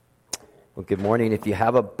Well, good morning. If you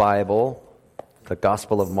have a Bible, the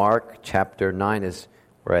Gospel of Mark, chapter 9 is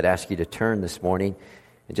where I'd ask you to turn this morning.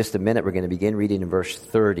 In just a minute, we're going to begin reading in verse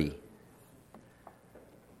 30.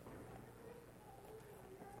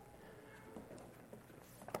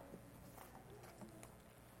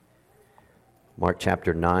 Mark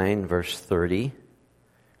chapter 9, verse 30.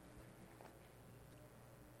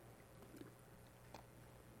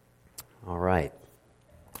 All right.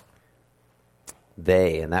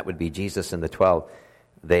 They, and that would be Jesus and the 12,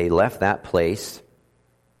 they left that place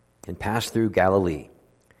and passed through Galilee.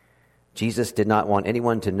 Jesus did not want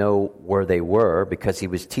anyone to know where they were because he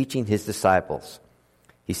was teaching his disciples.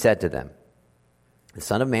 He said to them, "The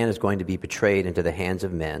Son of Man is going to be betrayed into the hands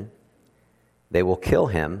of men. They will kill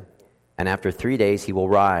him, and after 3 days he will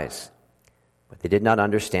rise." But they did not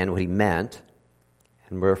understand what he meant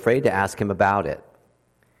and were afraid to ask him about it.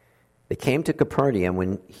 They came to Capernaum.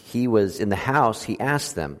 When he was in the house, he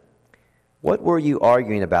asked them, "What were you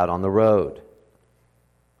arguing about on the road?"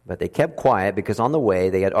 But they kept quiet because on the way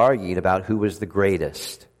they had argued about who was the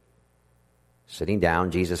greatest. Sitting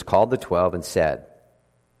down, Jesus called the 12 and said,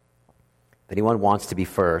 "If anyone wants to be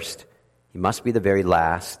first, he must be the very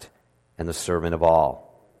last and the servant of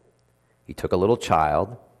all." He took a little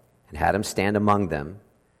child and had him stand among them.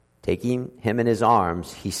 Taking him in his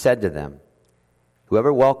arms, he said to them,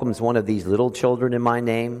 "Whoever welcomes one of these little children in my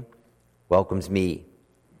name welcomes me.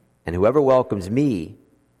 And whoever welcomes me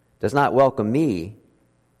does not welcome me,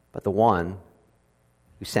 but the one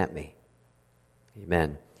who sent me."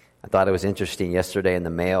 Amen. I thought it was interesting yesterday in the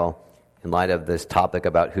mail, in light of this topic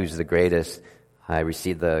about who's the greatest, I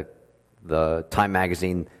received the Time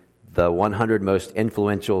magazine, the 100 most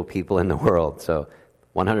influential people in the world. So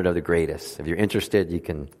 100 of the greatest. If you're interested, you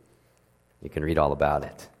can read all about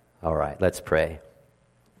it. All right, let's pray.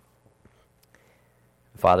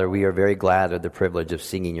 Father, we are very glad of the privilege of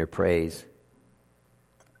singing your praise.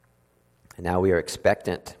 And now we are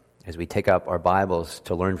expectant as we take up our Bibles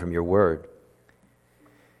to learn from your word,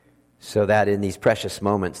 so that in these precious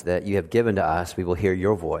moments that you have given to us, we will hear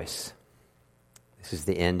your voice. This is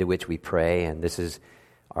the end to which we pray, and this is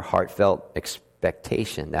our heartfelt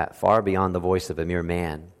expectation that far beyond the voice of a mere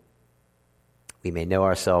man, we may know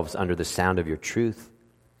ourselves under the sound of your truth,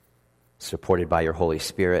 supported by your Holy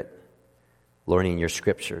Spirit, learning your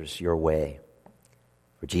scriptures your way.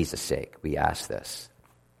 For Jesus' sake, we ask this.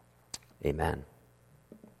 Amen.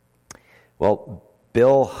 Well,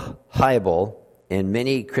 Bill Hybel, in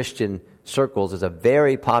many Christian circles, is a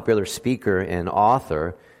very popular speaker and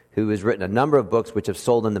author who has written a number of books which have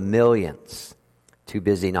sold in the millions. Too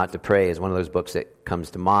Busy Not to Pray is one of those books that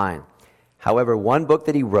comes to mind. However, one book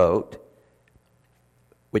that he wrote,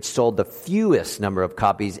 which sold the fewest number of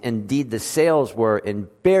copies, indeed the sales were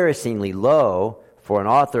embarrassingly low for an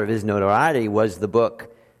author of his notoriety, was the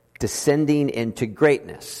book Descending into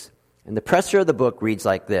Greatness. And the presser of the book reads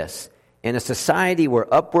like this: "In a society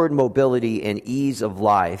where upward mobility and ease of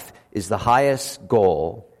life is the highest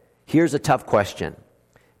goal, here's a tough question.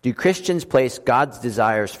 Do Christians place God's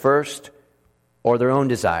desires first or their own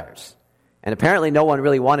desires?" And apparently no one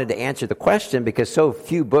really wanted to answer the question because so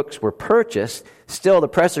few books were purchased. Still, the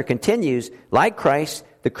presser continues, "Like Christ,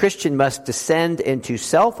 the Christian must descend into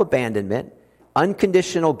self-abandonment,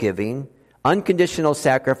 unconditional giving, unconditional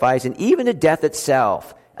sacrifice, and even to death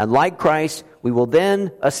itself. And like Christ, we will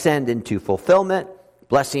then ascend into fulfillment,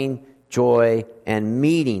 blessing, joy, and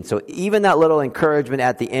meaning." So even that little encouragement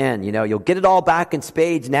at the end, you'll get it all back in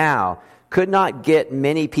spades now, could not get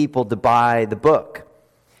many people to buy the book.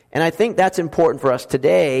 And I think that's important for us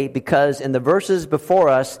today because in the verses before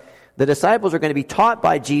us, the disciples are going to be taught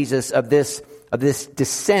by Jesus of this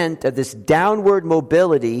descent, of this downward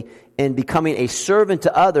mobility in becoming a servant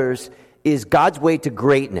to others is God's way to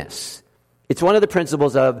greatness. It's one of the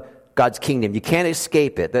principles of God's kingdom. You can't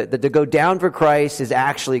escape it. To go down for Christ is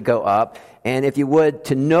actually go up. And if you would,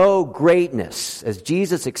 to know greatness, as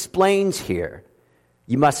Jesus explains here,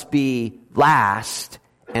 you must be last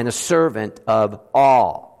and a servant of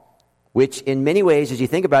all. Which in many ways, as you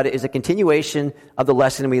think about it, is a continuation of the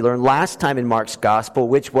lesson we learned last time in Mark's gospel,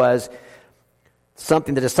 which was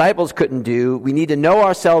something the disciples couldn't do. We need to know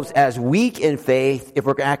ourselves as weak in faith if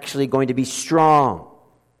we're actually going to be strong.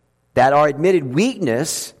 That our admitted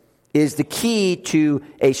weakness is the key to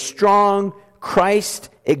a strong,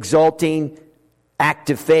 Christ-exalting,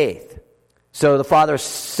 active faith. So the father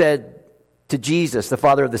said to Jesus, the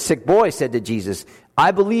father of the sick boy said to Jesus,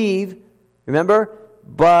 "I believe," remember?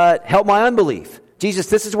 "But help my unbelief." Jesus,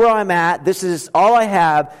 this is where I'm at. This is all I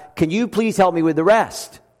have. Can you please help me with the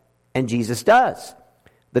rest? And Jesus does.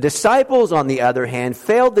 The disciples, on the other hand,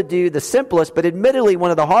 failed to do the simplest, but admittedly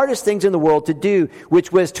one of the hardest things in the world to do,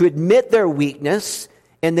 which was to admit their weakness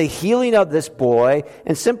in the healing of this boy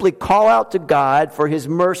and simply call out to God for his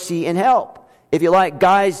mercy and help. If you like,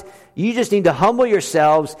 guys, you just need to humble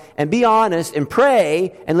yourselves and be honest and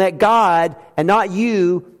pray and let God and not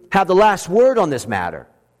you have the last word on this matter.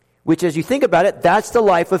 Which, as you think about it, that's the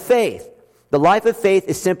life of faith. The life of faith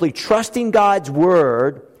is simply trusting God's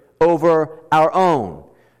word over our own.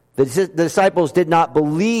 The disciples did not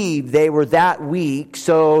believe they were that weak,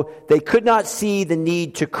 so they could not see the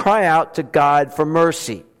need to cry out to God for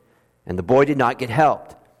mercy. And the boy did not get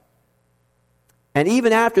helped. And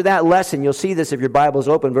even after that lesson, you'll see this if your Bible's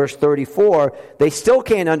open, verse 34, they still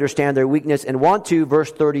can't understand their weakness and want to,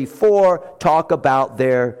 verse 34, talk about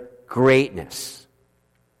their greatness.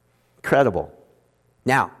 Incredible.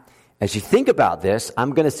 Now, as you think about this,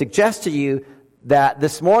 I'm going to suggest to you that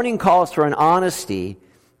this morning calls for an honesty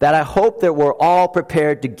that I hope that we're all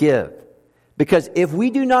prepared to give. Because if we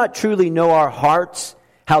do not truly know our hearts,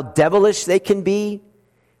 how devilish they can be,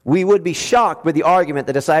 we would be shocked with the argument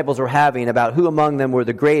the disciples were having about who among them were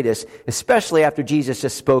the greatest, especially after Jesus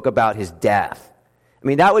just spoke about his death. I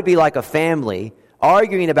mean, that would be like a family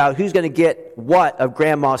arguing about who's going to get what of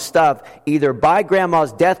grandma's stuff, either by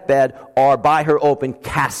grandma's deathbed or by her open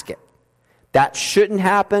casket. That shouldn't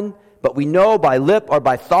happen, but we know by lip or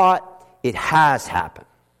by thought it has happened.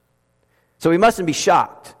 So we mustn't be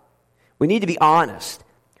shocked. We need to be honest.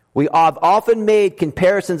 We have often made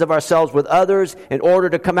comparisons of ourselves with others in order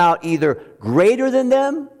to come out either greater than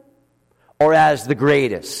them or as the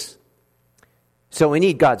greatest. So we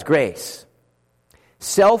need God's grace.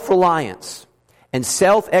 Self-reliance and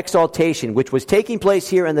self-exaltation, which was taking place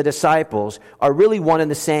here in the disciples, are really one and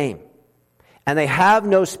the same. And they have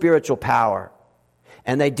no spiritual power.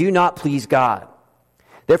 And they do not please God.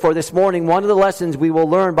 Therefore, this morning, one of the lessons we will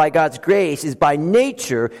learn by God's grace is by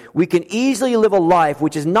nature, we can easily live a life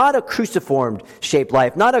which is not a cruciform-shaped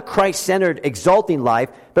life, not a Christ-centered, exalting life,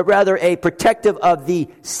 but rather a protective of the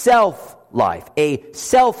self-life, a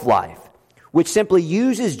self-life, which simply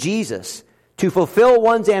uses Jesus to fulfill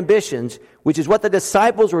one's ambitions, which is what the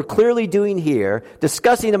disciples were clearly doing here,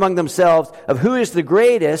 discussing among themselves of who is the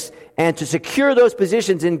greatest, and to secure those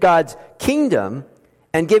positions in God's kingdom,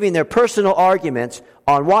 and giving their personal arguments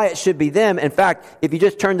on why it should be them. In fact, if you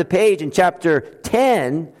just turn the page in chapter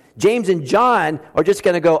 10, James and John are just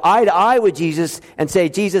going to go eye to eye with Jesus and say,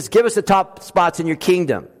 Jesus, give us the top spots in your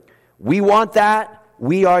kingdom. We want that.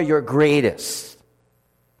 We are your greatest.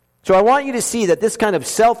 So I want you to see that this kind of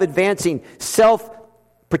self-advancing,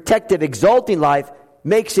 self-protective, exalting life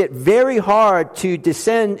makes it very hard to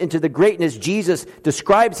descend into the greatness Jesus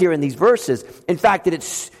describes here in these verses. In fact, that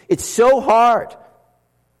it's so hard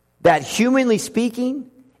that humanly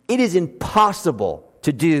speaking, it is impossible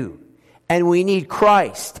to do. And we need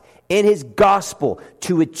Christ in his gospel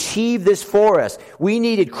to achieve this for us. We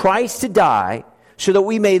needed Christ to die so that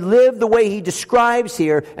we may live the way he describes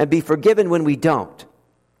here and be forgiven when we don't.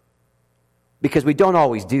 Because we don't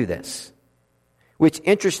always do this. Which,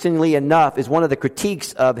 interestingly enough, is one of the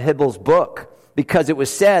critiques of Hybels' book. Because it was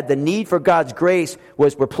said the need for God's grace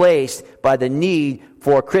was replaced by the need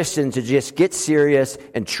for Christians to just get serious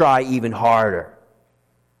and try even harder.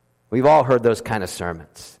 We've all heard those kind of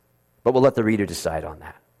sermons. But we'll let the reader decide on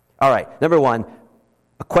that. All right, number one,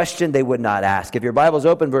 a question they would not ask. If your Bible's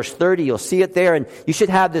open, verse 30, you'll see it there, and you should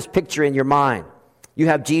have this picture in your mind. You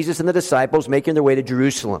have Jesus and the disciples making their way to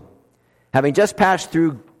Jerusalem. Having just passed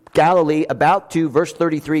through Galilee, about to, verse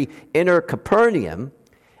 33, enter Capernaum.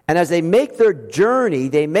 And as they make their journey,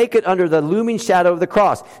 they make it under the looming shadow of the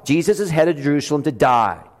cross. Jesus is headed to Jerusalem to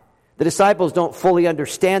die. The disciples don't fully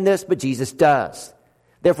understand this, but Jesus does.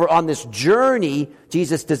 Therefore, on this journey,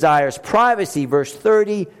 Jesus desires privacy. Verse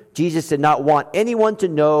 30, Jesus did not want anyone to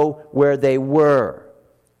know where they were.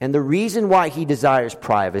 And the reason why he desires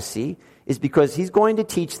privacy is because he's going to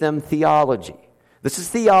teach them theology. This is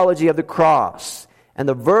theology of the cross. And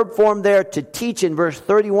the verb form there, to teach, in verse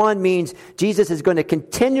 31 means Jesus is going to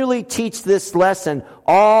continually teach this lesson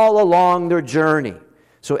all along their journey.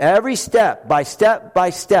 So every step by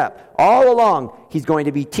step, all along, he's going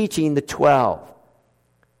to be teaching the 12.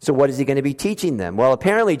 So what is he going to be teaching them? Well,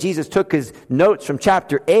 apparently Jesus took his notes from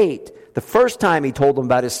chapter 8, the first time he told them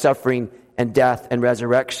about his suffering and death and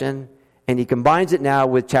resurrection. And he combines it now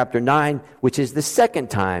with chapter 9, which is the second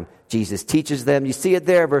time Jesus teaches them. You see it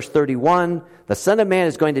there, verse 31. The Son of Man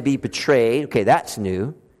is going to be betrayed. Okay, that's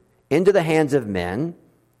new. Into the hands of men.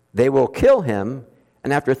 They will kill him.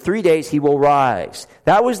 And after 3 days, he will rise.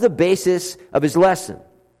 That was the basis of his lesson.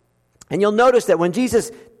 And you'll notice that when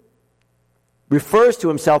Jesus refers to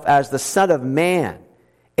himself as the Son of Man,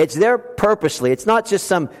 It's there purposely. It's not just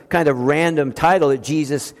some kind of random title that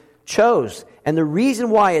Jesus chose. And the reason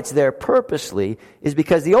why it's there purposely is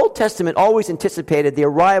because the Old Testament always anticipated the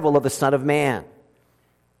arrival of the Son of Man.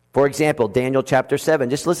 For example, Daniel chapter 7.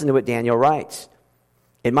 Just listen to what Daniel writes.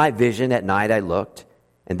 In my vision at night I looked,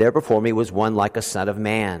 and there before me was one like a son of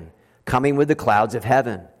man, coming with the clouds of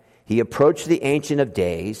heaven. He approached the Ancient of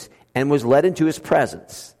Days and was led into his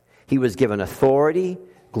presence. He was given authority,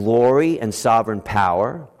 glory, and sovereign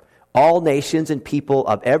power. All nations and people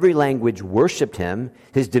of every language worshipped him.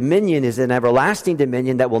 His dominion is an everlasting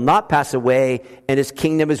dominion that will not pass away, and his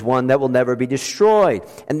kingdom is one that will never be destroyed.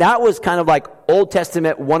 And that was kind of like Old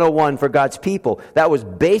Testament 101 for God's people. That was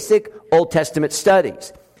basic Old Testament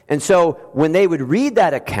studies. And so when they would read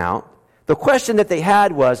that account, the question that they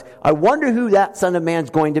had was, I wonder who that Son of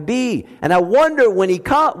Man's going to be. And I wonder when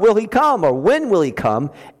will he come, or when will he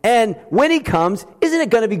come? And when he comes, isn't it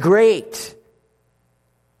going to be great?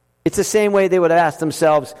 It's the same way they would ask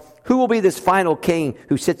themselves, who will be this final king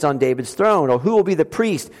who sits on David's throne? Or who will be the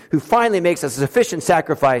priest who finally makes a sufficient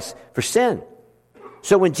sacrifice for sin?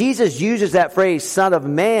 So when Jesus uses that phrase, Son of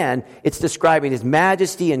Man, it's describing his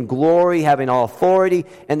majesty and glory, having all authority,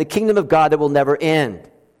 and the kingdom of God that will never end.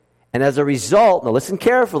 And as a result, now listen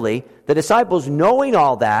carefully, the disciples, knowing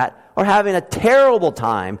all that, are having a terrible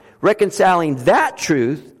time reconciling that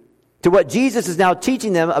truth to what Jesus is now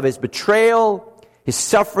teaching them of his betrayal, his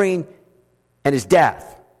suffering, and his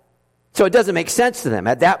death. So it doesn't make sense to them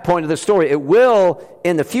at that point of the story. It will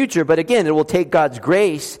in the future, but again, it will take God's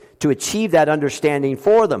grace to achieve that understanding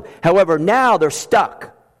for them. However, now they're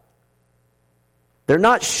stuck. They're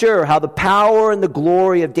not sure how the power and the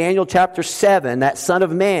glory of Daniel chapter 7, that Son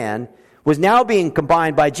of Man, was now being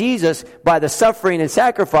combined by Jesus by the suffering and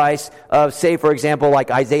sacrifice of, say, for example,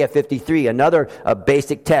 like Isaiah 53, another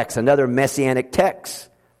basic text, another messianic text.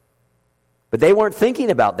 But they weren't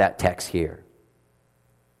thinking about that text here.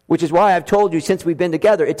 Which is why I've told you since we've been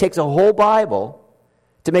together, it takes a whole Bible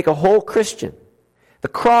to make a whole Christian. The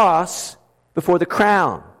cross before the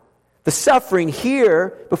crown. The suffering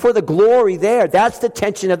here before the glory there. That's the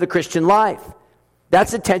tension of the Christian life.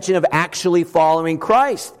 That's the tension of actually following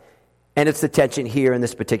Christ. And it's the tension here in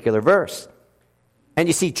this particular verse. And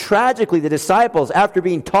you see, tragically, the disciples, after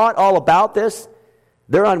being taught all about this,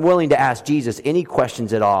 they're unwilling to ask Jesus any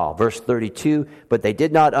questions at all. Verse 32, but they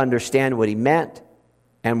did not understand what he meant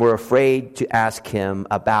and were afraid to ask him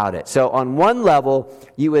about it. So on one level,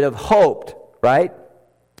 you would have hoped, right?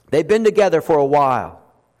 They've been together for a while,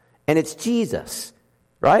 and it's Jesus,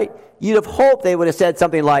 right? You'd have hoped they would have said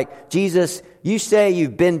something like, Jesus, you say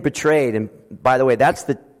you've been betrayed. And by the way, that's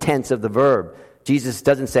the tense of the verb. Jesus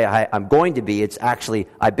doesn't say, I'm going to be. It's actually,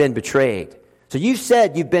 I've been betrayed. So you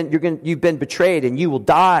said you've been betrayed and you will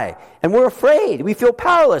die. And we're afraid. We feel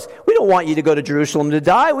powerless. We don't want you to go to Jerusalem to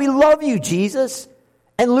die. We love you, Jesus.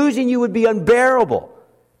 And losing you would be unbearable.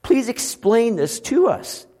 Please explain this to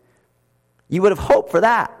us. You would have hoped for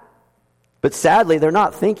that. But sadly, they're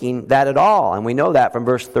not thinking that at all. And we know that from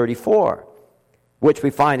verse 34, which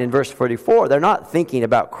we find in verse 34. They're not thinking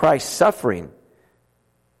about Christ's suffering.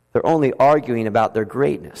 They're only arguing about their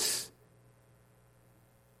greatness.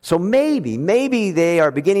 So maybe they are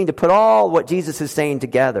beginning to put all what Jesus is saying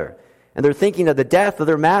together. And they're thinking of the death of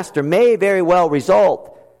their master may very well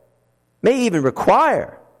result, may even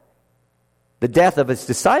require the death of his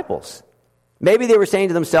disciples. Maybe they were saying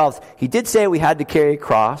to themselves, he did say we had to carry a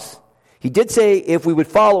cross. He did say if we would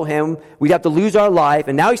follow him, we'd have to lose our life.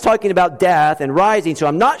 And now he's talking about death and rising, so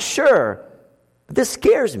I'm not sure. But this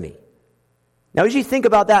scares me. Now, as you think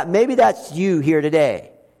about that, maybe that's you here today.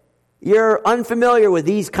 You're unfamiliar with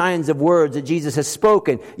these kinds of words that Jesus has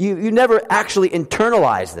spoken. You never actually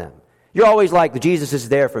internalize them. You're always like, Jesus is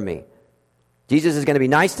there for me. Jesus is going to be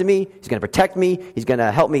nice to me. He's going to protect me. He's going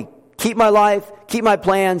to help me keep my life, keep my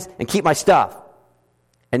plans, and keep my stuff.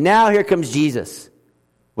 And now here comes Jesus.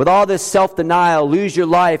 With all this self-denial, lose your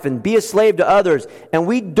life and be a slave to others. And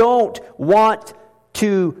we don't want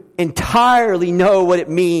to entirely know what it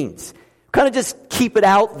means. Kind of just keep it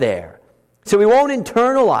out there. So we won't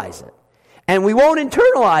internalize it. And we won't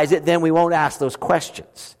internalize it, then we won't ask those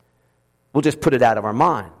questions. We'll just put it out of our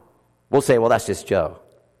mind. We'll say, well, that's just Joe.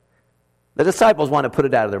 The disciples want to put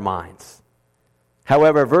it out of their minds.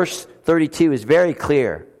 However, verse 32 is very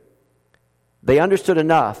clear. They understood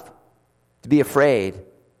enough to be afraid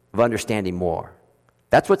of understanding more.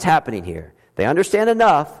 That's what's happening here. They understand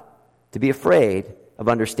enough to be afraid of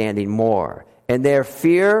understanding more. And their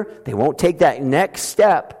fear, they won't take that next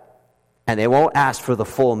step, and they won't ask for the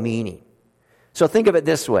full meaning. So think of it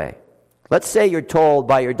this way. Let's say you're told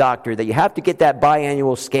by your doctor that you have to get that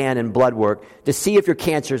biannual scan and blood work to see if your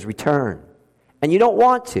cancer has returned. And you don't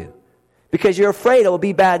want to because you're afraid it will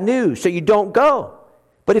be bad news, so you don't go.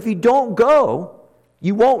 But if you don't go,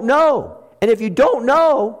 you won't know. And if you don't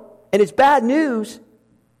know and it's bad news,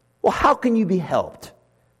 well, how can you be helped?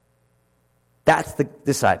 That's the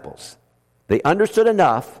disciples. They understood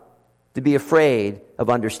enough to be afraid of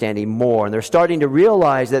understanding more. And they're starting to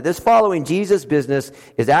realize that this following Jesus business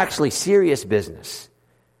is actually serious business.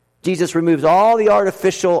 Jesus removes all the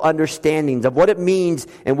artificial understandings of what it means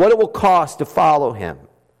and what it will cost to follow him.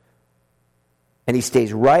 And he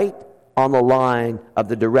stays right on the line of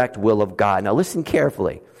the direct will of God. Now listen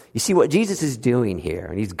carefully. You see what Jesus is doing here,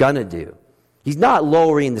 and he's going to do. He's not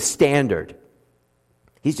lowering the standard.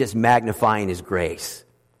 He's just magnifying his grace.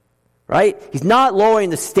 Right? He's not lowering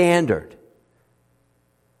the standard.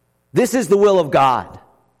 This is the will of God.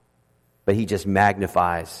 But he just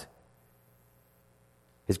magnifies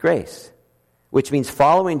his grace. Which means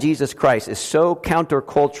following Jesus Christ is so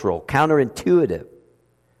countercultural, counterintuitive,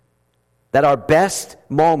 that our best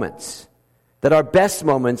moments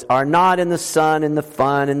are not in the sun and the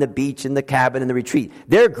fun and the beach and the cabin and the retreat.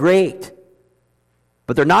 They're great,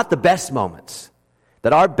 but they're not the best moments.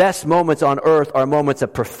 That our best moments on earth are moments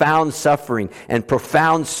of profound suffering and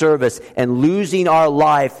profound service and losing our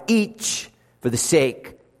life each for the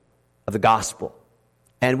sake of the gospel.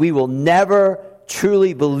 And we will never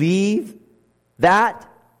truly believe that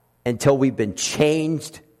until we've been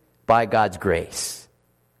changed by God's grace.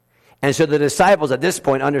 And so the disciples at this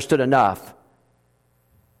point understood enough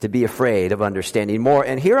to be afraid of understanding more.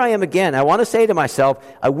 And here I am again. I want to say to myself,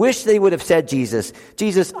 I wish they would have said, Jesus,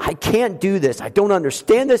 I can't do this. I don't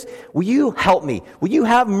understand this. Will you help me? Will you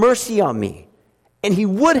have mercy on me? And he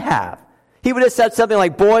would have. He would have said something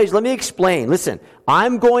like, boys, let me explain. Listen,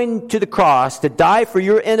 I'm going to the cross to die for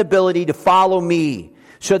your inability to follow me.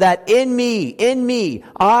 So that in me,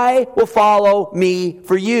 I will follow me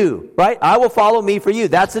for you, right? I will follow me for you.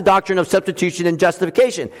 That's the doctrine of substitution and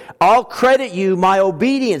justification. I'll credit you my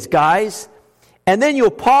obedience, guys. And then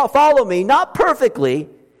you'll follow me, not perfectly,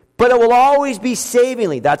 but it will always be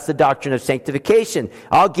savingly. That's the doctrine of sanctification.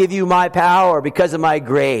 I'll give you my power because of my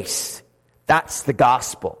grace. That's the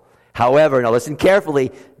gospel. However, now listen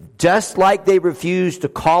carefully, just like they refused to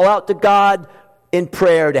call out to God in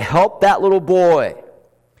prayer to help that little boy,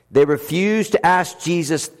 they refused to ask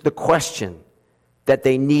Jesus the question that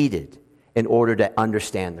they needed in order to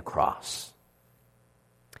understand the cross.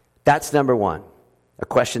 That's number one, a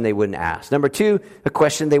question they wouldn't ask. Number two, a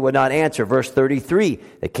question they would not answer. Verse 33,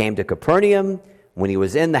 they came to Capernaum. When he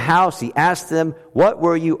was in the house, he asked them, what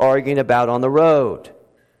were you arguing about on the road?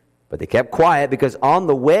 But they kept quiet because on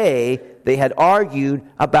the way they had argued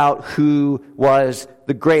about who was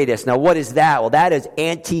the greatest. Now what is that? Well, that is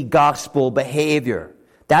anti-gospel behavior.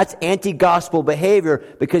 That's anti-gospel behavior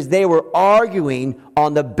because they were arguing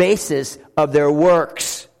on the basis of their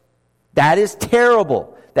works. That is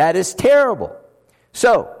terrible. That is terrible.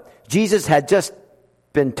 So, Jesus had just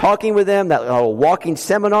been talking with them, that little walking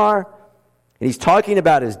seminar, and he's talking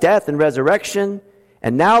about his death and resurrection,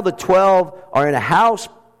 and now the 12 are in a house,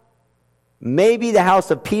 maybe the house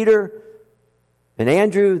of Peter and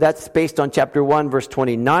Andrew. That's based on chapter 1, verse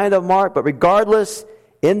 29 of Mark, but regardless,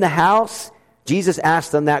 in the house, Jesus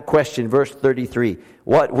asked them that question, verse 33.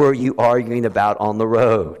 What were you arguing about on the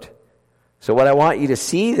road? So what I want you to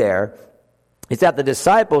see there is that the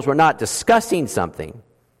disciples were not discussing something.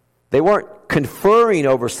 They weren't conferring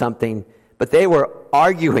over something, but they were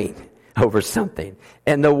arguing over something.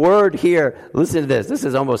 And the word here, listen to this. This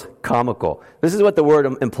is almost comical. This is what the word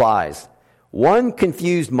implies. One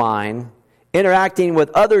confused mind interacting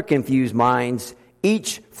with other confused minds,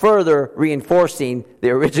 each further reinforcing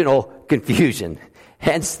the original confusion.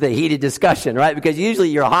 Hence the heated discussion, right? Because usually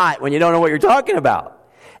you're hot when you don't know what you're talking about.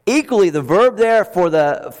 Equally, the verb there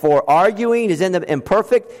for arguing is in the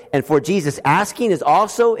imperfect, and for Jesus asking is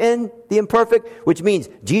also in the imperfect, which means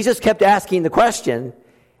Jesus kept asking the question,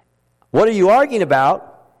 what are you arguing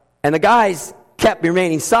about? And the guys kept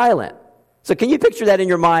remaining silent. So can you picture that in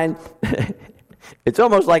your mind? It's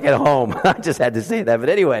almost like at home. I just had to say that. But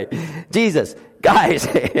anyway, Jesus, guys,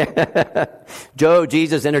 Joe,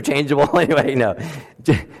 Jesus, interchangeable. Anyway, no.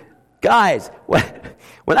 Guys,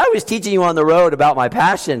 when I was teaching you on the road about my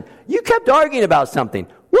passion, you kept arguing about something.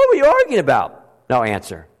 What were you arguing about? No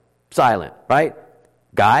answer. Silent, right?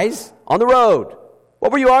 Guys, on the road,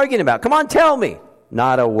 what were you arguing about? Come on, tell me.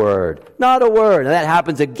 Not a word. Not a word. And that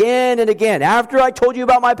happens again and again. After I told you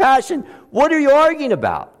about my passion, what are you arguing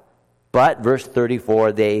about? But, verse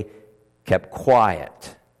 34, they kept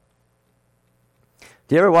quiet.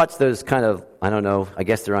 Do you ever watch those kind of, I don't know, I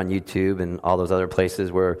guess they're on YouTube and all those other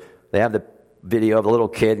places where they have video of a little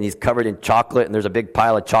kid, and he's covered in chocolate, and there's a big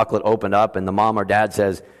pile of chocolate opened up, and the mom or dad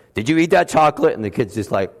says, "Did you eat that chocolate?" And the kid's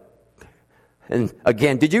just like, and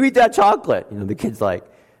again, "Did you eat that chocolate?" The kid's like,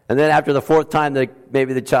 and then after the fourth time,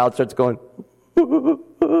 maybe the child starts going,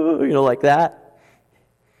 like that.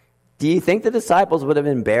 Do you think the disciples would have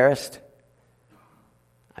been embarrassed?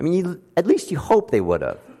 I mean, at least you hope they would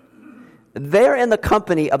have. They're in the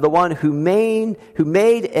company of the one who made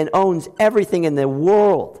and owns everything in the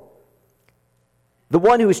world. The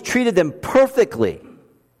one who has treated them perfectly.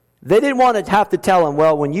 They didn't want to have to tell him,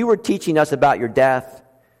 "Well, when you were teaching us about your death,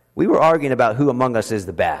 we were arguing about who among us is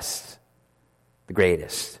the best, the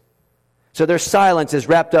greatest." So their silence is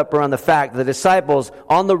wrapped up around the fact that the disciples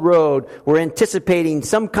on the road were anticipating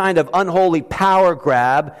some kind of unholy power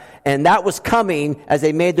grab, and that was coming as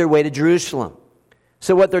they made their way to Jerusalem.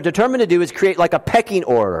 So what they're determined to do is create like a pecking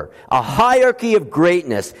order, a hierarchy of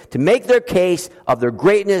greatness, to make their case of their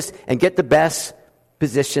greatness and get the best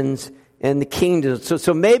positions in the kingdom.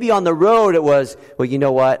 So maybe on the road it was, well, you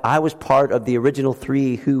know what? I was part of the original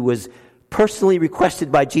 3 who was personally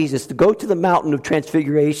requested by Jesus to go to the mountain of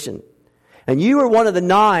transfiguration. And you were one of the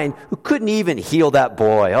 9 who couldn't even heal that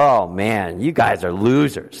boy. Oh man, you guys are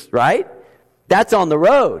losers, right? That's on the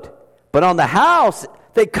road. But on the house,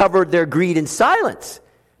 they covered their greed in silence.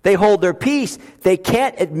 They hold their peace. They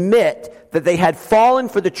can't admit that they had fallen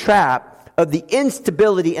for the trap of the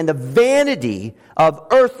instability and the vanity of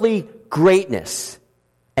earthly greatness.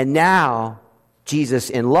 And now, Jesus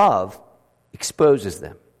in love exposes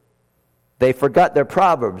them. They forgot their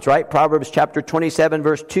Proverbs, right? Proverbs chapter 27,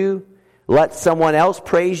 verse 2. Let someone else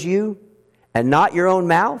praise you and not your own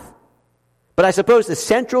mouth. But I suppose the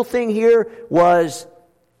central thing here was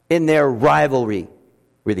in their rivalry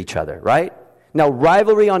with each other, right? Now,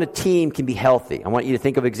 rivalry on a team can be healthy. I want you to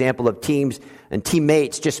think of an example of teams and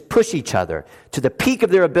teammates just push each other to the peak of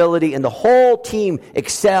their ability, and the whole team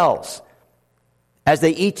excels as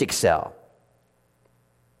they each excel.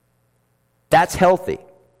 That's healthy.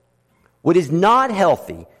 What is not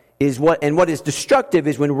healthy is what is destructive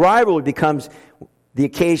is when rivalry becomes the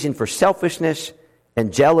occasion for selfishness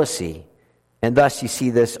and jealousy, and thus you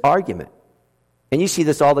see this argument. And you see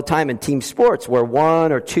this all the time in team sports where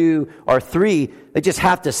 1 or 2 or 3, they just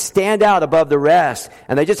have to stand out above the rest,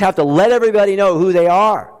 and they just have to let everybody know who they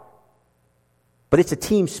are. But it's a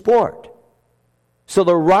team sport. So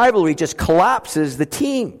the rivalry just collapses the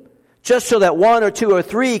team, just so that 1 or 2 or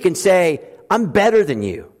 3 can say, "I'm better than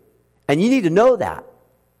you." And you need to know that.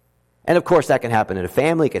 And of course, that can happen in a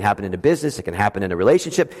family, it can happen in a business, it can happen in a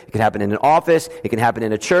relationship, it can happen in an office, it can happen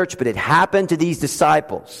in a church, but it happened to these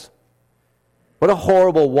disciples. What a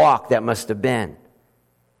horrible walk that must have been.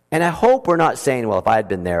 And I hope we're not saying, well, if I had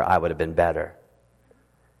been there, I would have been better.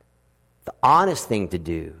 The honest thing to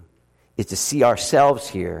do is to see ourselves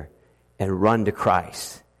here and run to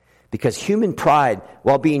Christ. Because human pride,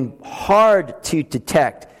 while being hard to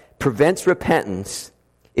detect, prevents repentance,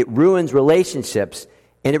 it ruins relationships,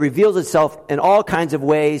 and it reveals itself in all kinds of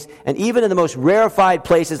ways, and even in the most rarefied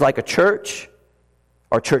places like a church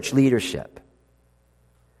or church leadership.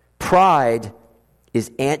 Pride is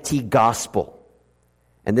anti-gospel.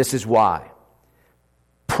 And this is why.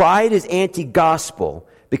 Pride is anti-gospel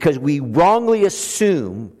because we wrongly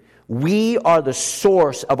assume we are the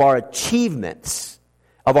source of our achievements,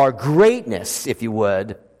 of our greatness, if you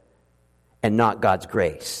would, and not God's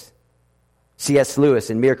grace. C.S. Lewis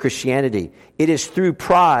in Mere Christianity, it is through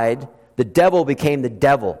pride the devil became the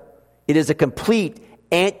devil. It is a complete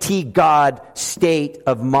anti-God state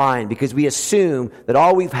of mind because we assume that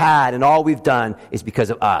all we've had and all we've done is because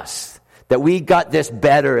of us. That we got this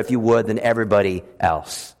better, if you would, than everybody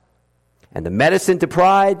else. And the medicine to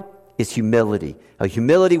pride is humility. A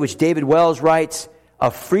humility which David Wells writes,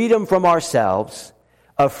 a freedom from ourselves,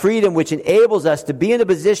 a freedom which enables us to be in a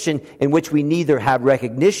position in which we neither have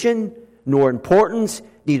recognition nor importance,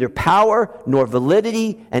 neither power nor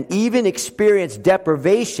validity, and even experience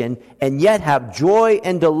deprivation, and yet have joy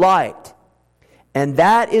and delight. And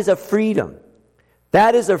that is a freedom.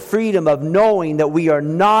 That is a freedom of knowing that we are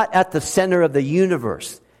not at the center of the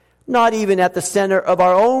universe, not even at the center of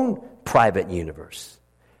our own private universe.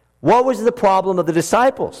 What was the problem of the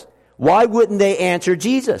disciples? Why wouldn't they answer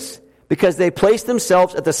Jesus? Because they placed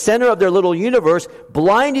themselves at the center of their little universe,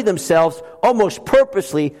 blinding themselves almost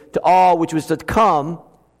purposely to all which was to come,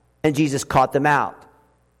 and Jesus caught them out.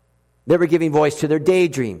 They were giving voice to their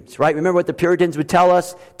daydreams, right? Remember what the Puritans would tell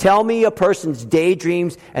us? Tell me a person's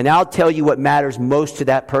daydreams, and I'll tell you what matters most to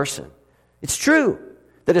that person. It's true.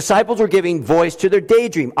 The disciples were giving voice to their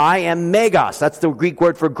daydream. I am megas. That's the Greek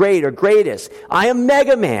word for great or greatest. I am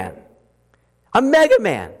mega man. I'm mega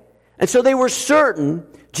man. And so they were certain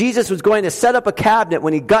Jesus was going to set up a cabinet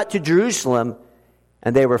when he got to Jerusalem,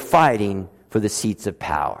 and they were fighting for the seats of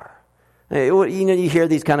power. You hear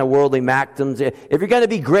these kind of worldly maxims. If you're going to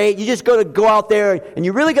be great, you just go out there and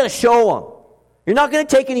you really got to show them. You're not going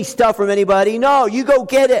to take any stuff from anybody. No, you go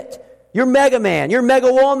get it. You're Mega Man. You're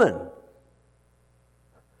Mega Woman.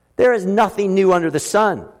 There is nothing new under the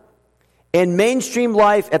sun. In mainstream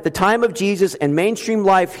life at the time of Jesus and mainstream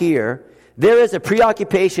life here, there is a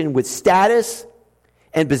preoccupation with status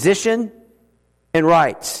and position and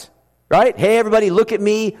rights. Right? Hey, everybody, look at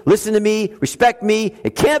me, listen to me, respect me.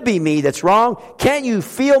 It can't be me that's wrong. Can't you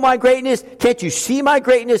feel my greatness? Can't you see my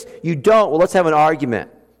greatness? You don't. Well, let's have an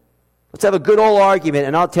argument. Let's have a good old argument,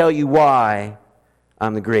 and I'll tell you why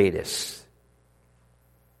I'm the greatest.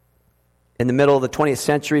 In the middle of the 20th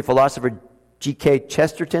century, philosopher G.K.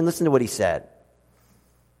 Chesterton, listen to what he said.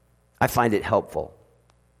 I find it helpful.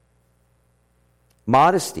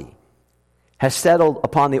 Modesty has settled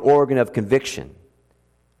upon the organ of conviction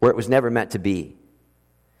where it was never meant to be.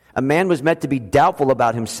 A man was meant to be doubtful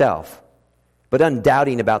about himself, but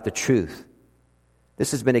undoubting about the truth. This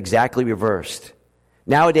has been exactly reversed.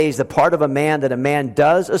 Nowadays, the part of a man that a man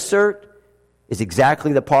does assert is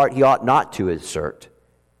exactly the part he ought not to assert,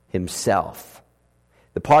 himself.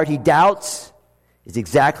 The part he doubts is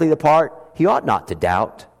exactly the part he ought not to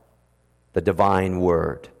doubt, the divine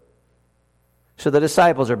word. So the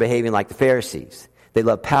disciples are behaving like the Pharisees. They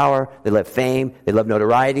love power, they love fame, they love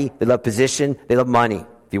notoriety, they love position, they love money,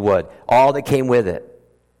 if you would. All that came with it.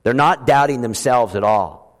 They're not doubting themselves at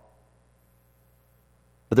all.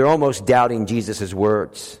 But they're almost doubting Jesus'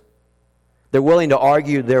 words. They're willing to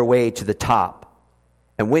argue their way to the top.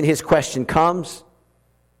 And when his question comes,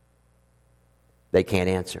 they can't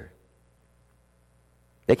answer.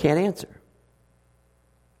 They can't answer.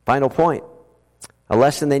 Final point. A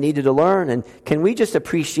lesson they needed to learn. And can we just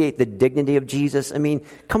appreciate the dignity of Jesus? I mean,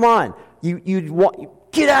 come on.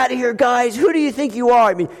 Get out of here, guys. Who do you think you are?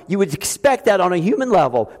 I mean, you would expect that on a human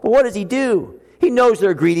level. But what does he do? He knows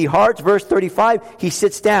their greedy hearts. Verse 35, he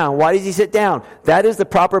sits down. Why does he sit down? That is the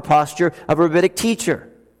proper posture of a rabbinic teacher.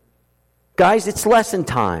 Guys, it's lesson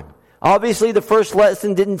time. Obviously, the first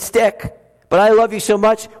lesson didn't stick. But I love you so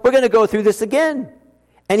much, we're going to go through this again.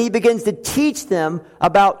 And he begins to teach them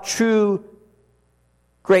about true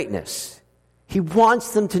greatness. He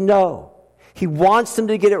wants them to know. He wants them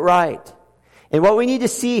to get it right. And what we need to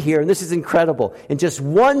see here, and this is incredible, in just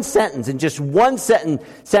one sentence,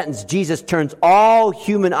 Jesus turns all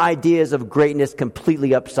human ideas of greatness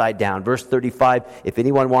completely upside down. Verse 35, if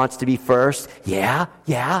anyone wants to be first, he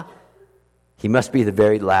must be the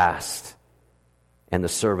very last and the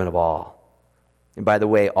servant of all. And by the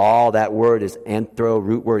way, all that word is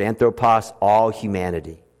root word anthropos, all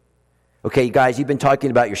humanity. Okay, guys, you've been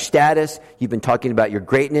talking about your status, you've been talking about your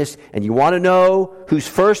greatness, and you want to know who's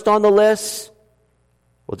first on the list?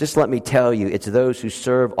 Well, just let me tell you, it's those who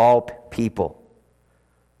serve all people,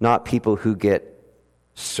 not people who get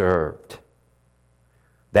served.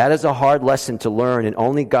 That is a hard lesson to learn, and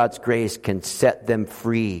only God's grace can set them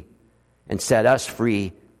free and set us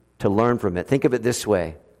free to learn from it. Think of it this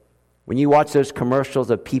way. When you watch those commercials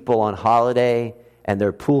of people on holiday and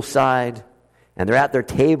they're poolside and they're at their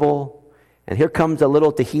table, and here comes a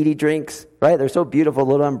little Tahiti drinks, right? They're so beautiful,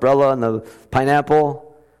 little umbrella and the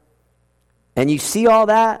pineapple. And you see all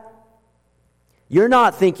that, you're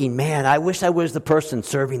not thinking, man, I wish I was the person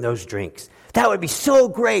serving those drinks. That would be so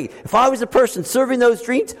great. If I was the person serving those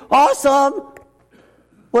drinks, awesome.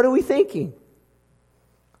 What are we thinking?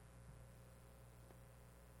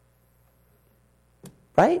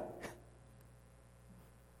 Right?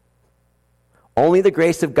 Only the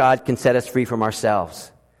grace of God can set us free from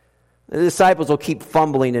ourselves. The disciples will keep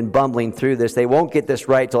fumbling and bumbling through this. They won't get this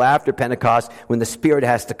right till after Pentecost when the Spirit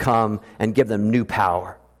has to come and give them new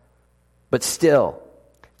power. But still,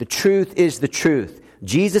 the truth is the truth.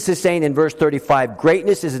 Jesus is saying in verse 35,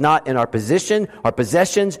 greatness is not in our position, our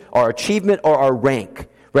possessions, our achievement, or our rank.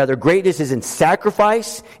 Rather, greatness is in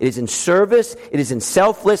sacrifice, it is in service, it is in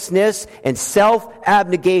selflessness and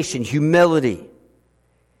self-abnegation, humility.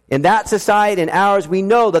 In that society and ours, we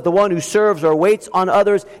know that the one who serves or waits on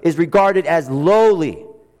others is regarded as lowly,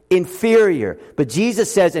 inferior. But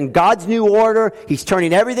Jesus says in God's new order, he's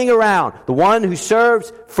turning everything around. The one who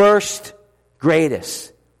serves first,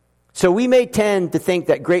 greatest. So we may tend to think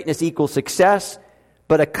that greatness equals success,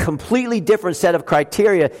 but a completely different set of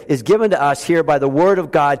criteria is given to us here by the Word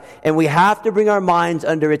of God, and we have to bring our minds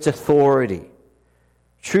under its authority.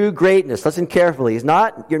 True greatness, listen carefully, is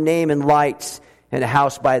not your name in lights in a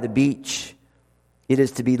house by the beach. It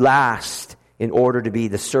is to be last in order to be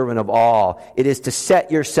the servant of all. It is to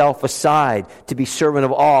set yourself aside to be servant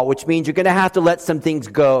of all, which means you're going to have to let some things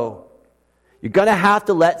go. You're going to have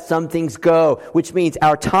to let some things go, which means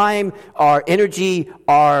our time, our energy,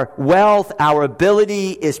 our wealth, our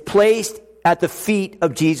ability is placed at the feet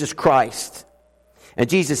of Jesus Christ. And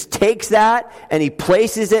Jesus takes that and he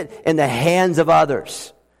places it in the hands of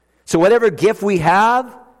others. So whatever gift we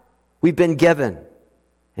have, we've been given.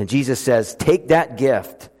 And Jesus says, take that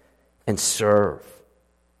gift and serve.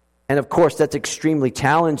 And of course, that's extremely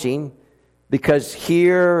challenging because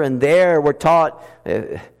here and there we're taught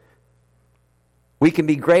we can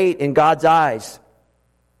be great in God's eyes,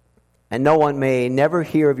 and no one may never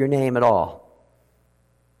hear of your name at all.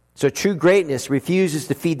 So true greatness refuses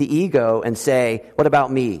to feed the ego and say, what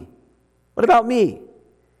about me? What about me?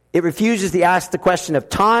 It refuses to ask the question of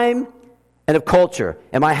time and of culture.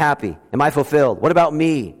 Am I happy? Am I fulfilled? What about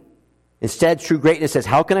me? Instead, true greatness says,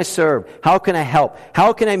 how can I serve? How can I help?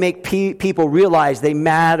 How can I make people realize they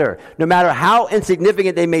matter? No matter how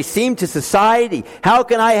insignificant they may seem to society, how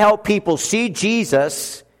can I help people see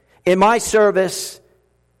Jesus in my service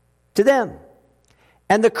to them?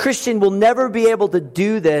 And the Christian will never be able to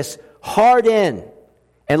do this hard in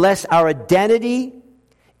unless our identity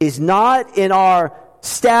is not in our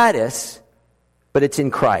status, but it's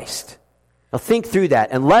in Christ. Now think through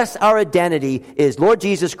that. Unless our identity is, Lord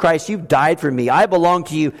Jesus Christ, you've died for me. I belong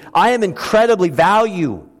to you. I am incredibly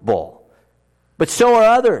valuable. But so are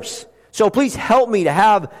others. So please help me to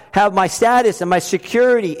have my status and my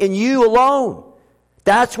security in you alone.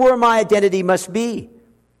 That's where my identity must be.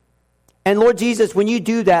 And Lord Jesus, when you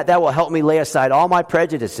do that, that will help me lay aside all my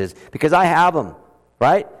prejudices because I have them,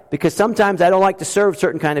 right? Because sometimes I don't like to serve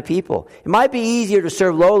certain kind of people. It might be easier to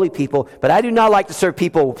serve lowly people, but I do not like to serve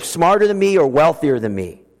people smarter than me or wealthier than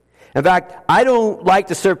me. In fact, I don't like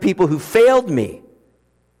to serve people who failed me.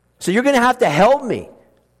 So you're going to have to help me.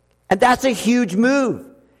 And that's a huge move.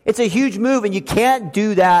 It's a huge move, and you can't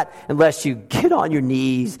do that unless you get on your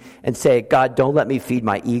knees and say, God, don't let me feed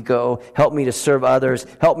my ego. Help me to serve others.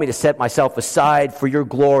 Help me to set myself aside for your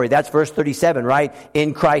glory. That's verse 37, right?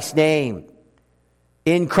 In Christ's name.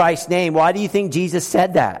 In Christ's name. Why do you think Jesus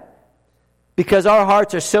said that? Because our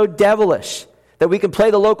hearts are so devilish that we can play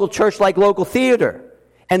the local church like local theater.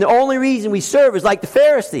 And the only reason we serve is like the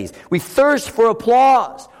Pharisees. We thirst for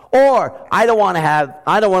applause. Or, I don't want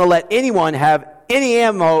to let anyone have any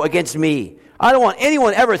ammo against me. I don't want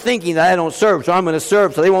anyone ever thinking that I don't serve, so I'm going to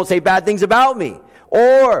serve so they won't say bad things about me.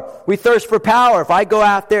 Or we thirst for power. If I go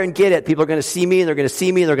out there and get it, people are going to see me, and they're going to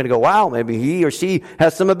see me, and they're going to go, wow, maybe he or she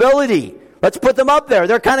has some ability. Let's put them up there.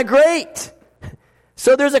 They're kind of great.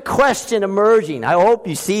 So there's a question emerging. I hope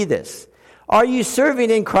you see this. Are you serving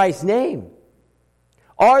in Christ's name?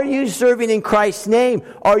 Are you serving in Christ's name?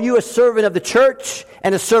 Are you a servant of the church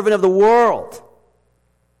and a servant of the world?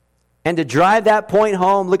 And to drive that point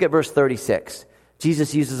home, look at verse 36.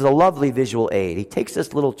 Jesus uses a lovely visual aid. He takes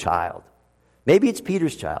this little child. Maybe it's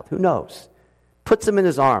Peter's child. Who knows? Puts him in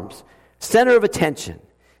his arms. Center of attention.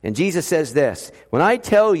 And Jesus says this, when I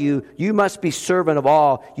tell you, you must be servant of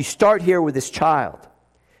all, you start here with this child.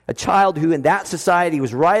 A child who in that society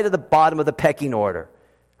was right at the bottom of the pecking order.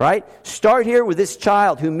 Right? Start here with this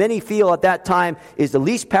child who many feel at that time is the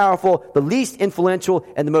least powerful, the least influential,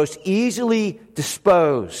 and the most easily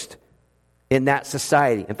disposed in that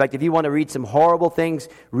society. In fact, if you want to read some horrible things,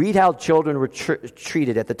 read how children were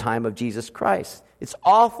treated at the time of Jesus Christ. It's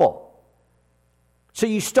awful. So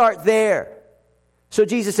you start there. So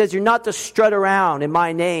Jesus says you're not to strut around in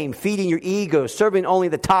my name, feeding your ego, serving only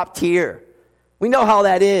the top tier. We know how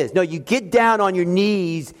that is. No, you get down on your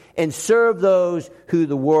knees and serve those who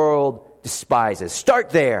the world despises. Start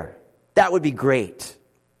there. That would be great.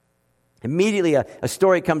 Immediately a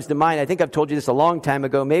story comes to mind. I think I've told you this a long time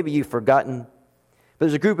ago. Maybe you've forgotten. But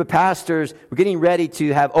there's a group of pastors. We're getting ready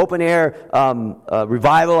to have open air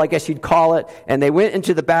revival, I guess you'd call it. And they went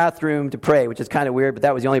into the bathroom to pray, which is kind of weird, but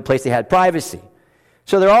that was the only place they had privacy.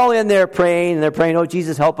 So they're all in there praying, and they're praying, oh,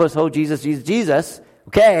 Jesus, help us. Oh, Jesus, Jesus, Jesus.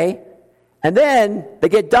 Okay. And then they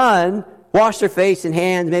get done, wash their face and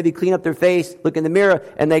hands, maybe clean up their face, look in the mirror,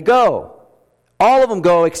 and they go. All of them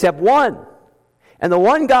go except one. And the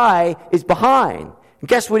one guy is behind. And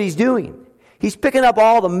guess what he's doing? He's picking up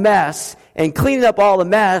all the mess and cleaning up all the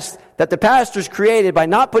mess that the pastors created by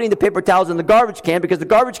not putting the paper towels in the garbage can because the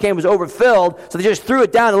garbage can was overfilled, so they just threw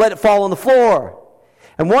it down and let it fall on the floor.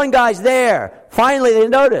 And one guy's there. Finally, they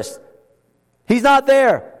notice. He's not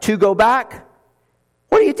there. Two go back.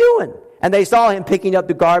 What are you doing? And they saw him picking up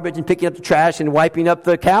the garbage and picking up the trash and wiping up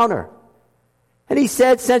the counter. And he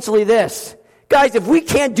said essentially this, guys, if we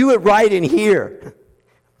can't do it right in here,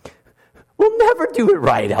 we'll never do it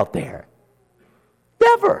right out there.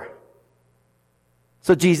 Never.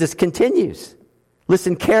 So Jesus continues.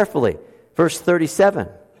 Listen carefully. Verse 37.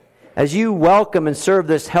 As you welcome and serve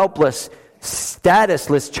this helpless,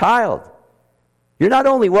 statusless child, you're not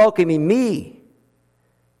only welcoming me,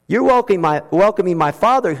 you're welcoming my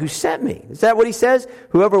Father who sent me. Is that what he says?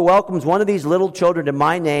 Whoever welcomes one of these little children in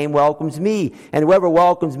my name welcomes me. And whoever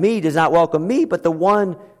welcomes me does not welcome me, but the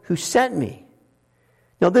one who sent me.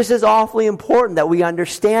 Now, this is awfully important that we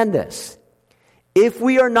understand this. If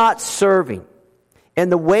we are not serving in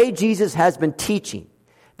the way Jesus has been teaching,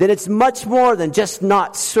 then it's much more than just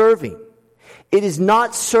not serving. It is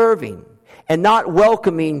not serving and not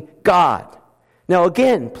welcoming God. Now,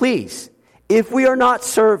 again, please, if we are not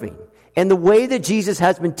serving in the way that Jesus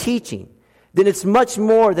has been teaching, then it's much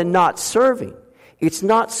more than not serving. It's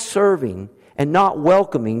not serving and not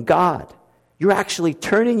welcoming God. You're actually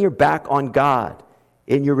turning your back on God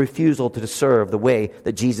in your refusal to serve the way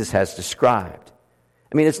that Jesus has described.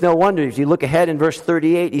 I mean, it's no wonder if you look ahead in verse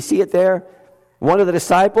 38, you see it there? One of the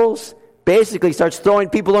disciples basically starts throwing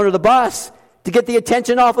people under the bus to get the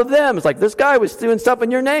attention off of them. It's like, this guy was doing stuff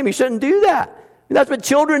in your name. He shouldn't do that. I mean, that's what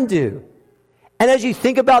children do. And as you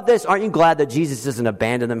think about this, aren't you glad that Jesus doesn't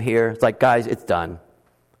abandon them here? It's like, guys, it's done.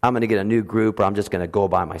 I'm going to get a new group, or I'm just going to go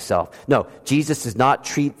by myself. No, Jesus does not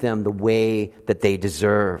treat them the way that they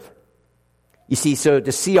deserve. You see, so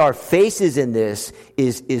to see our faces in this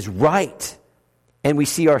is right. And we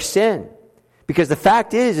see our sin. Because the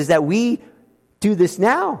fact is that we do this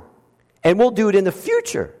now. And we'll do it in the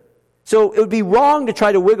future. So it would be wrong to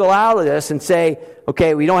try to wiggle out of this and say,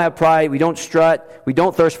 okay, we don't have pride, we don't strut, we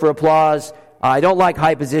don't thirst for applause, I don't like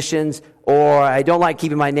high positions, or I don't like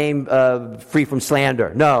keeping my name free from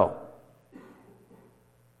slander. No.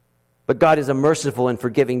 But God is a merciful and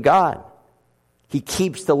forgiving God. He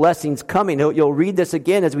keeps the lessons coming. You'll read this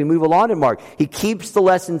again as we move along in Mark. He keeps the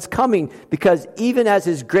lessons coming because even as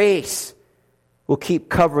His grace will keep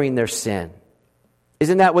covering their sin.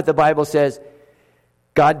 Isn't that what the Bible says?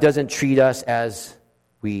 God doesn't treat us as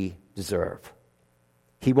we deserve.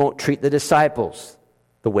 He won't treat the disciples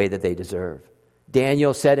the way that they deserve.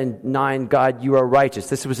 Daniel said in 9, God, you are righteous.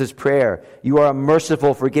 This was his prayer. You are a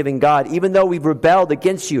merciful, forgiving God, even though we've rebelled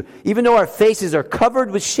against you, even though our faces are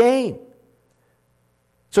covered with shame.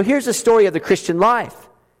 So here's the story of the Christian life.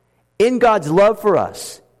 In God's love for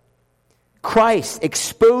us, Christ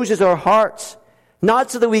exposes our hearts,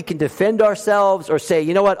 not so that we can defend ourselves or say,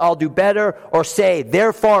 you know what, I'll do better, or say,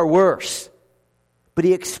 they're far worse. But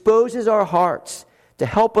He exposes our hearts to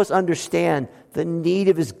help us understand the need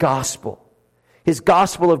of His gospel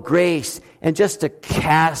of grace, and just to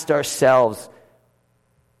cast ourselves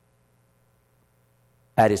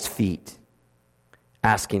at His feet,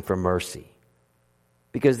 asking for mercy.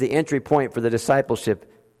 Because the entry point for the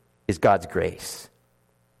discipleship is God's grace.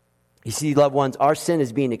 You see, loved ones, our sin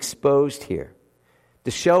is being exposed here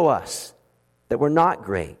to show us that we're not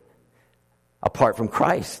great apart from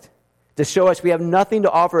Christ. To show us we have nothing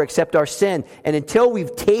to offer except our sin. And until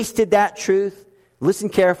we've tasted that truth, listen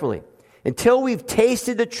carefully, until we've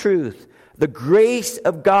tasted the truth, the grace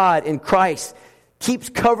of God in Christ keeps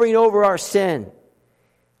covering over our sin,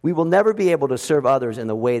 we will never be able to serve others in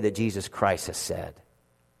the way that Jesus Christ has said.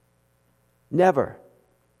 Never.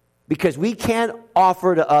 Because we can't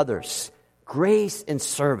offer to others grace and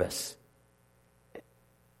service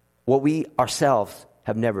what we ourselves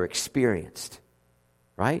have never experienced.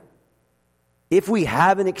 Right? If we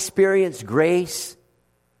haven't experienced grace,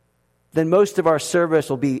 then most of our service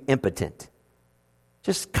will be impotent.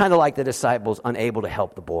 Just kind of like the disciples, unable to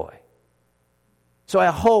help the boy. So I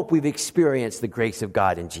hope we've experienced the grace of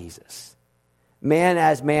God in Jesus. Man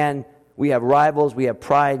as man, we have rivals, we have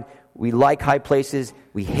pride, we like high places,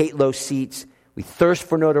 we hate low seats, we thirst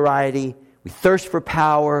for notoriety, we thirst for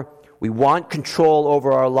power, we want control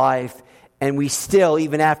over our life, and we still,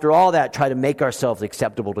 even after all that, try to make ourselves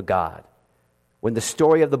acceptable to God. When the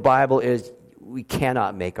story of the Bible is, we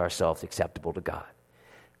cannot make ourselves acceptable to God.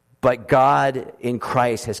 But God in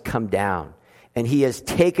Christ has come down, and He has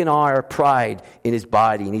taken our pride in His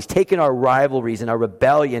body, and He's taken our rivalries and our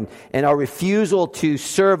rebellion and our refusal to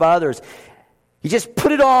serve others. He just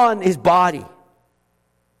put it on His body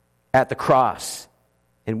at the cross.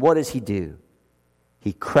 And what does He do?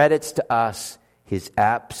 He credits to us His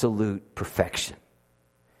absolute perfection.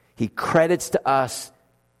 He credits to us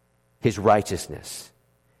His righteousness.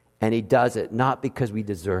 And He does it not because we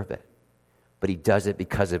deserve it, but He does it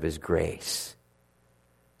because of His grace.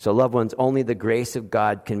 So, loved ones, only the grace of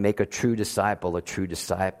God can make a true disciple a true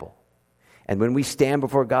disciple. And when we stand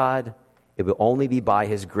before God, it will only be by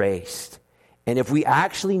His grace. And if we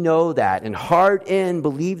actually know that and heart in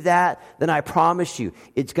believe that, then I promise you,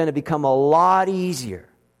 it's going to become a lot easier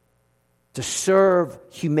to serve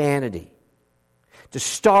humanity, to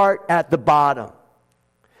start at the bottom,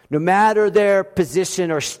 no matter their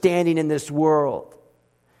position or standing in this world.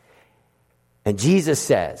 And Jesus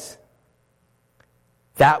says,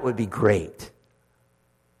 that would be great.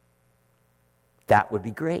 That would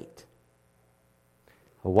be great.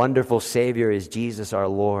 A wonderful Savior is Jesus our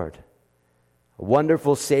Lord. A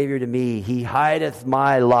wonderful Savior to me. He hideth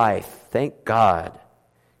my life, thank God,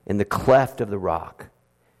 in the cleft of the rock,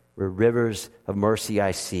 where rivers of mercy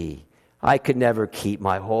I see. I could never keep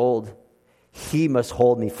my hold. He must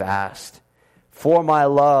hold me fast. For my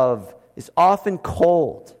love is often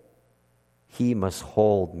cold. He must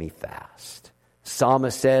hold me fast.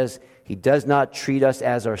 Psalmist says, He does not treat us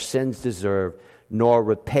as our sins deserve, nor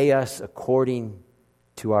repay us according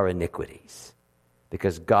to our iniquities.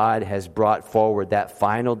 Because God has brought forward that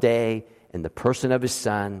final day in the person of His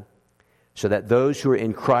Son, so that those who are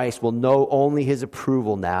in Christ will know only His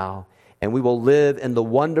approval now, and we will live in the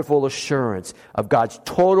wonderful assurance of God's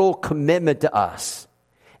total commitment to us,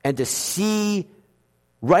 and to see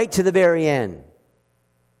right to the very end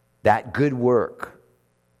that good work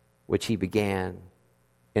which He began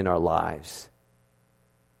in our lives.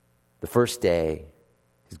 The first day,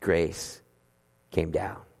 His grace came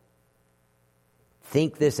down.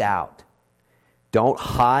 Think this out. Don't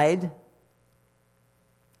hide.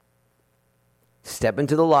 Step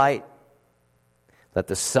into the light. Let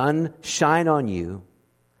the sun shine on you.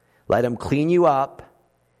 Let Him clean you up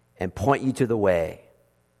and point you to the way.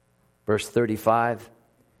 Verse 35,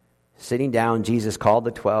 sitting down, Jesus called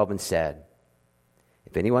the 12 and said,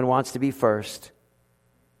 if anyone wants to be first,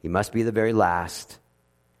 he must be the very last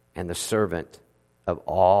and the servant of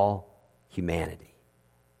all humanity.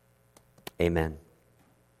 Amen.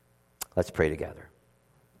 Let's pray together.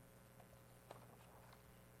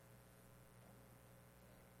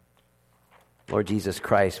 Lord Jesus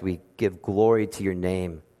Christ, we give glory to your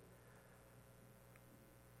name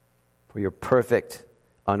for your perfect,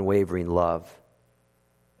 unwavering love.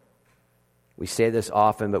 We say this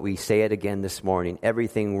often, but we say it again this morning.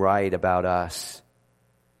 Everything right about us,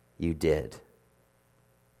 you did.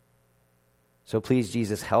 So please,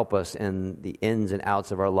 Jesus, help us in the ins and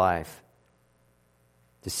outs of our life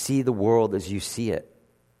to see the world as you see it,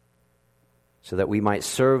 so that we might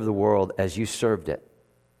serve the world as you served it,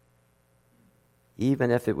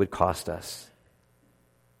 even if it would cost us.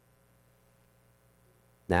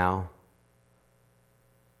 Now,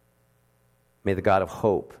 may the God of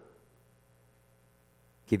hope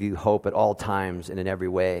give you hope at all times and in every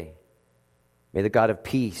way. May the God of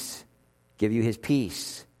peace give you His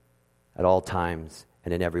peace at all times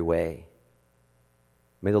and in every way.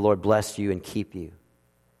 May the Lord bless you and keep you.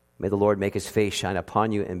 May the Lord make His face shine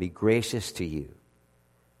upon you and be gracious to you.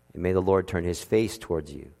 And may the Lord turn His face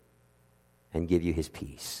towards you and give you His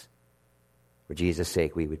peace. For Jesus'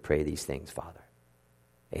 sake, we would pray these things, Father.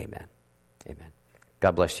 Amen. Amen.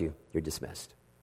 God bless you. You're dismissed.